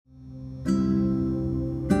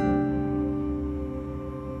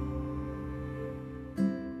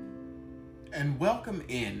and welcome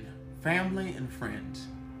in family and friends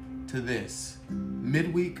to this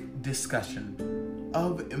midweek discussion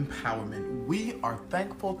of empowerment we are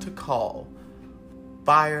thankful to call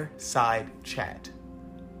Fireside Chat.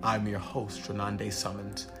 I'm your host, Renande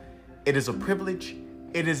Summons. It is a privilege,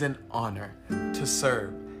 it is an honor to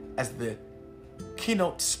serve as the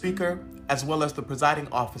keynote speaker as well as the presiding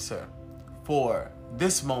officer for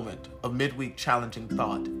this moment of midweek challenging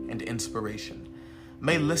thought and inspiration.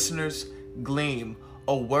 May listeners glean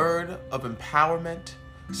a word of empowerment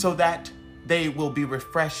so that they will be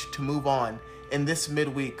refreshed to move on in this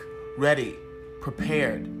midweek, ready,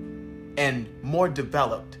 prepared, and more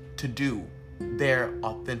developed to do their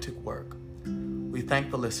authentic work. We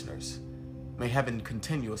thank the listeners. May heaven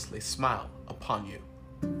continuously smile upon you.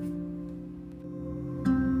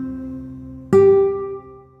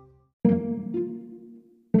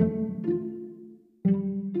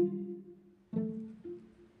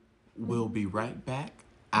 We'll be right back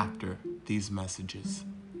after these messages.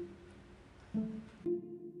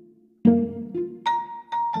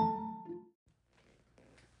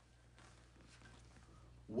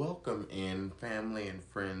 Welcome in, family and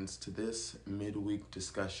friends, to this midweek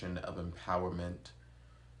discussion of empowerment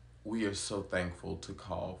we are so thankful to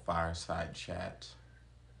call Fireside Chat.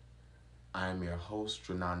 I am your host,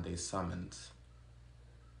 Renande Summons.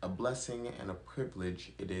 A blessing and a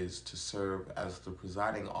privilege it is to serve as the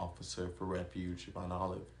presiding officer for Refuge Mount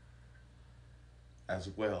Olive, as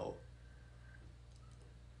well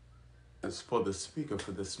as for the speaker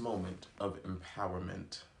for this moment of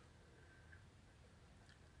empowerment.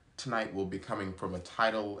 Tonight we'll be coming from a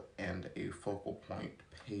title and a focal point,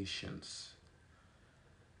 patience.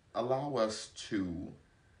 Allow us to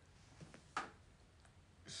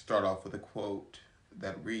start off with a quote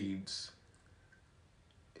that reads,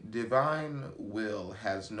 "Divine will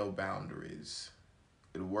has no boundaries.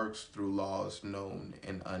 It works through laws known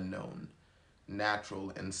and unknown, natural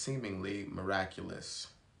and seemingly miraculous.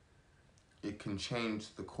 It can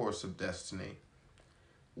change the course of destiny,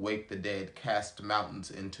 wake the dead, cast mountains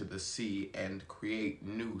into the sea, and create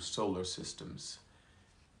new solar systems."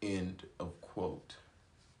 End of quote.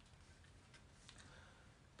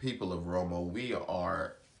 People of Romo, we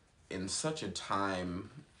are in such a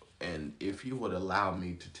time, and if you would allow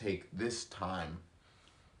me to take this time,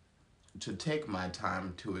 to take my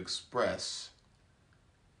time to express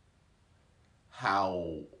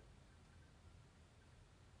how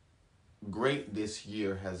great this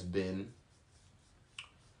year has been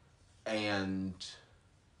and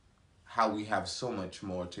how we have so much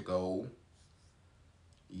more to go,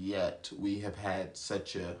 yet we have had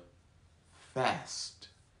such a fast,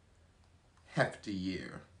 hefty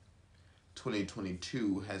year.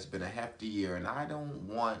 2022 has been a hefty year, and I don't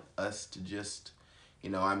want us to just,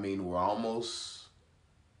 we're almost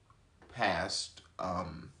past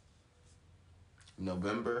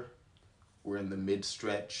November. We're in the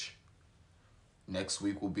mid-stretch. Next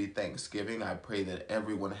week will be Thanksgiving. I pray that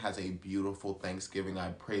everyone has a beautiful Thanksgiving.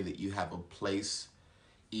 I pray that you have a place,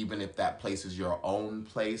 even if that place is your own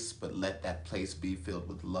place, but let that place be filled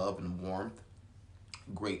with love and warmth,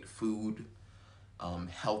 great food,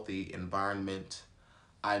 healthy environment.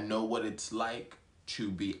 I know what it's like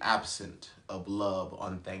to be absent of love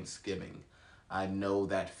on Thanksgiving. I know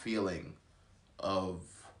that feeling of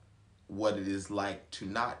what it is like to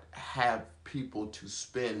not have people to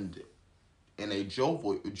spend in a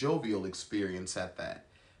jovial experience at that.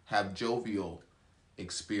 Have jovial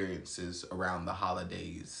experiences around the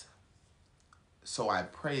holidays. So I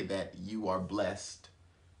pray that you are blessed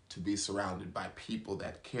to be surrounded by people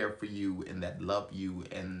that care for you and that love you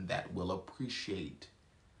and that will appreciate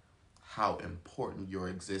how important your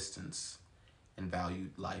existence and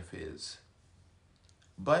valued life is.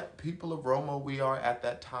 But people of Roma, we are at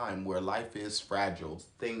that time where life is fragile.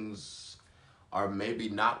 Things are maybe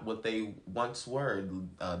not what they once were.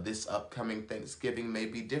 This upcoming Thanksgiving may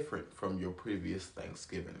be different from your previous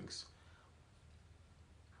Thanksgivings.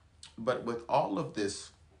 But with all of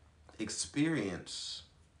this experience,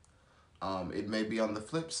 it may be on the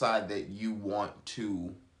flip side that you want it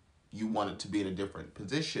to be in a different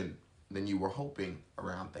position than you were hoping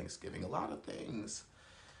around Thanksgiving. A lot of things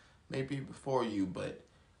may be before you, but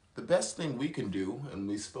the best thing we can do, and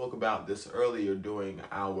we spoke about this earlier during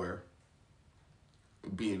our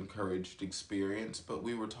Be Encouraged experience, but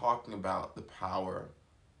we were talking about the power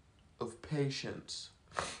of patience.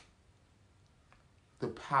 The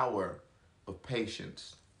power of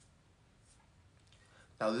patience.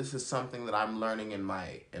 Now, this is something that I'm learning in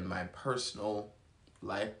my personal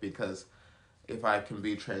life, because if I can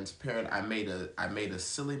be transparent, I made a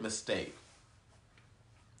silly mistake.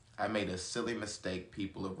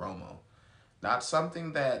 People of Romo. Not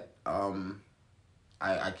something that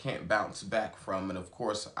I can't bounce back from, and of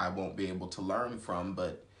course I won't be able to learn from,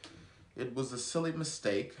 but it was a silly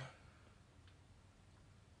mistake.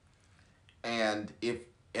 And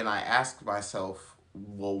I asked myself,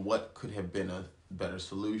 well, what could have been a better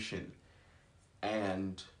solution?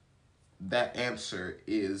 And that answer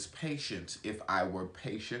is patience. If I were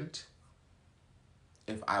patient,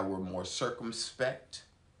 if I were more circumspect,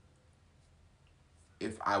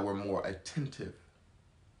 if I were more attentive,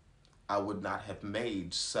 I would not have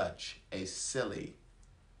made such a silly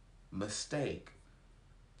mistake.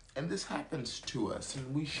 And this happens to us,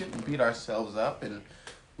 and we shouldn't beat ourselves up, and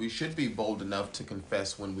we should be bold enough to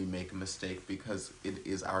confess when we make a mistake because it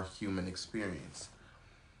is our human experience.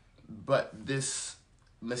 But this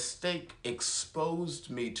mistake exposed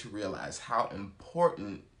me to realize how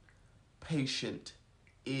important patient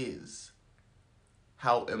is,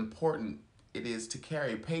 how important it is to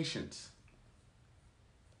carry patience.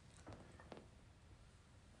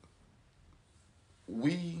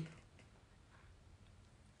 We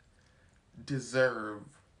deserve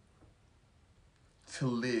to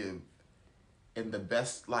live in the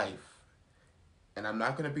best life. And I'm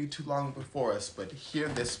not going to be too long before us, but hear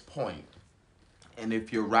this point. And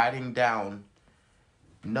if you're writing down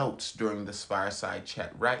notes during this fireside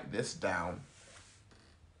chat, write this down.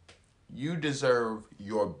 You deserve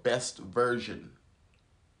your best version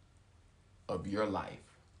of your life.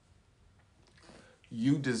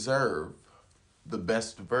 You deserve the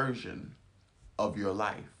best version of your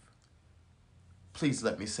life. Please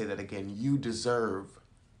let me say that again. You deserve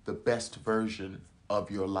the best version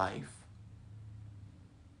of your life.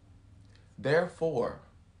 Therefore,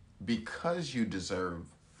 because you deserve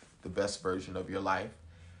the best version of your life,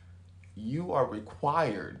 you are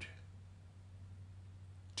required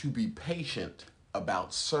to be patient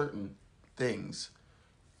about certain things.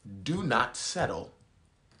 Do not settle.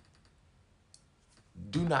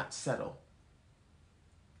 Do not settle.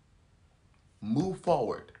 Move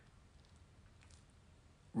forward.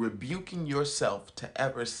 Rebuking yourself to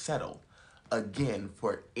ever settle again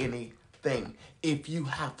for anything. If you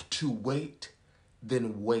have to wait,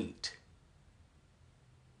 then wait.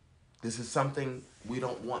 This is something we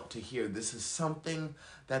don't want to hear. This is something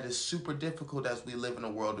that is super difficult as we live in a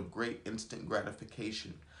world of great instant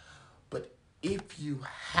gratification. But if you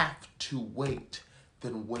have to wait,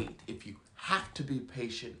 then wait. If you have to be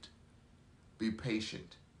patient, be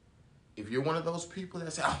patient. If you're one of those people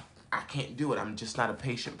that say, oh, I can't do it, I'm just not a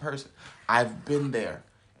patient person. I've been there,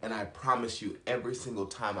 and I promise you, every single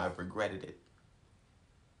time I've regretted it.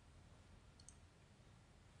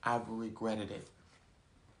 I've regretted it.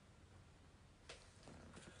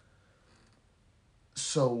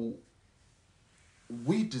 So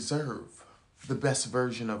we deserve the best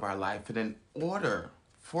version of our life. And in order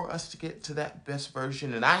for us to get to that best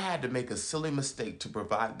version, and I had to make a silly mistake to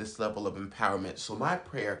provide this level of empowerment. So my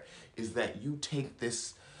prayer is that you take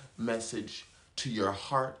this message to your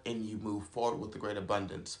heart and you move forward with the great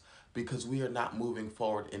abundance, because we are not moving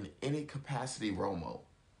forward in any capacity, Romo,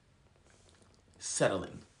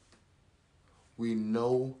 settling. We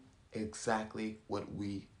know exactly what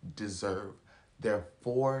we deserve.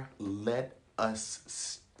 Therefore, let us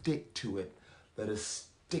stick to it. Let us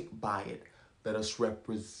stick by it. Let us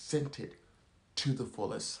represent it to the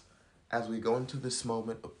fullest. As we go into this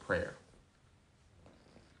moment of prayer,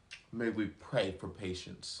 may we pray for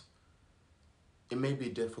patience. It may be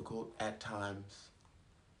difficult at times.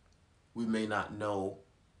 We may not know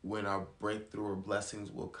when our breakthrough or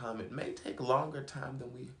blessings will come. It may take a longer time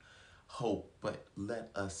than we hope, but let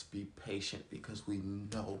us be patient because we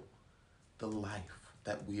know the life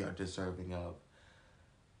that we are deserving of.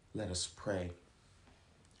 Let us pray.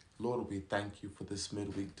 Lord, we thank you for this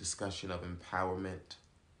midweek discussion of empowerment.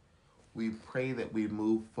 We pray that we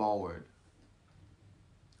move forward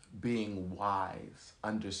being wise,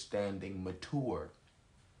 understanding, mature,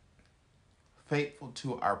 faithful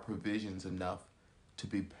to our provisions enough to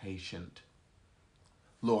be patient.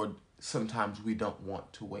 Lord, sometimes we don't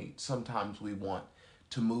want to wait. Sometimes we want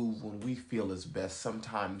to move when we feel is best.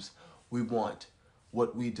 Sometimes we want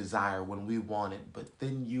what we desire when we want it, but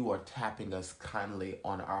then you are tapping us kindly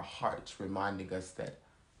on our hearts, reminding us that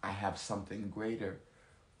I have something greater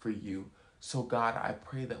for you. So God, I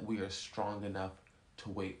pray that we are strong enough to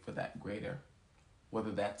wait for that greater,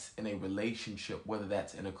 whether that's in a relationship, whether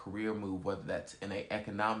that's in a career move, whether that's in an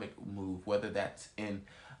economic move, whether that's in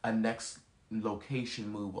a next location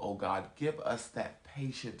move. Oh God, give us that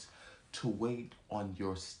patience to wait on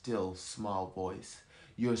your still small voice,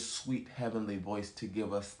 your sweet heavenly voice, to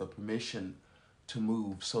give us the permission to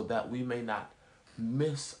move so that we may not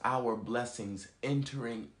miss our blessings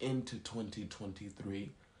entering into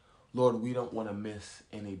 2023. Lord, we don't want to miss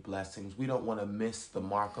any blessings. We don't want to miss the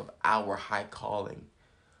mark of our high calling.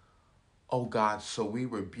 Oh God, so we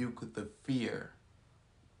rebuke the fear.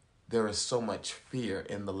 There is so much fear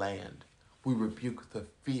in the land. We rebuke the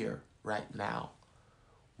fear right now.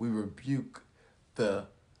 We rebuke the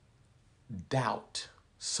doubt,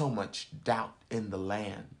 so much doubt in the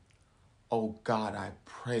land. Oh God, I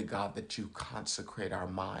pray, God, that you consecrate our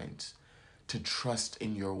minds to trust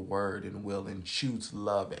in your word and will and choose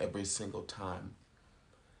love every single time.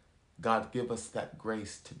 God, give us that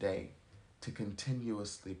grace today to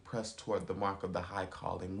continuously press toward the mark of the high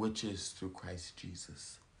calling, which is through Christ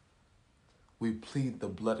Jesus. We plead the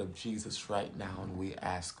blood of Jesus right now, and we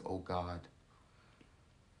ask, oh God,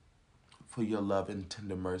 for your love and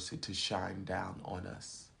tender mercy to shine down on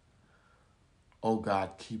us. Oh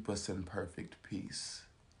God, keep us in perfect peace.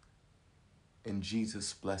 In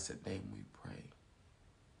Jesus' blessed name we pray.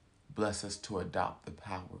 Bless us to adopt the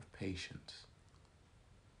power of patience.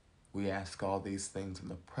 We ask all these things in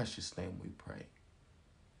the precious name we pray.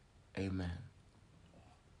 Amen.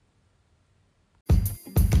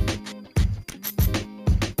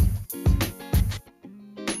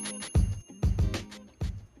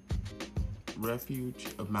 Refuge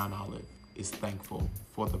of Mount Olive is thankful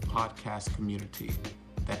for the podcast community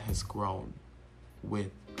that has grown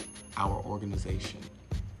with our organization.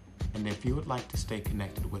 And if you would like to stay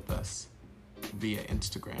connected with us via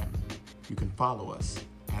Instagram, you can follow us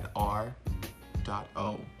at r.o.m.o_.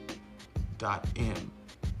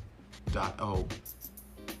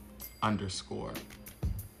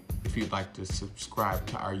 If you'd like to subscribe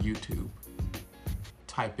to our YouTube,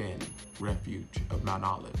 type in Refuge of Mount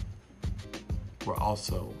Olive. We're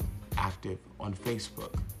also active on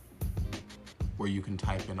Facebook, where you can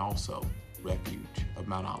type in also Refuge of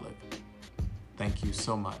Mount Olive. Thank you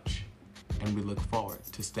so much, and we look forward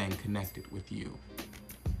to staying connected with you.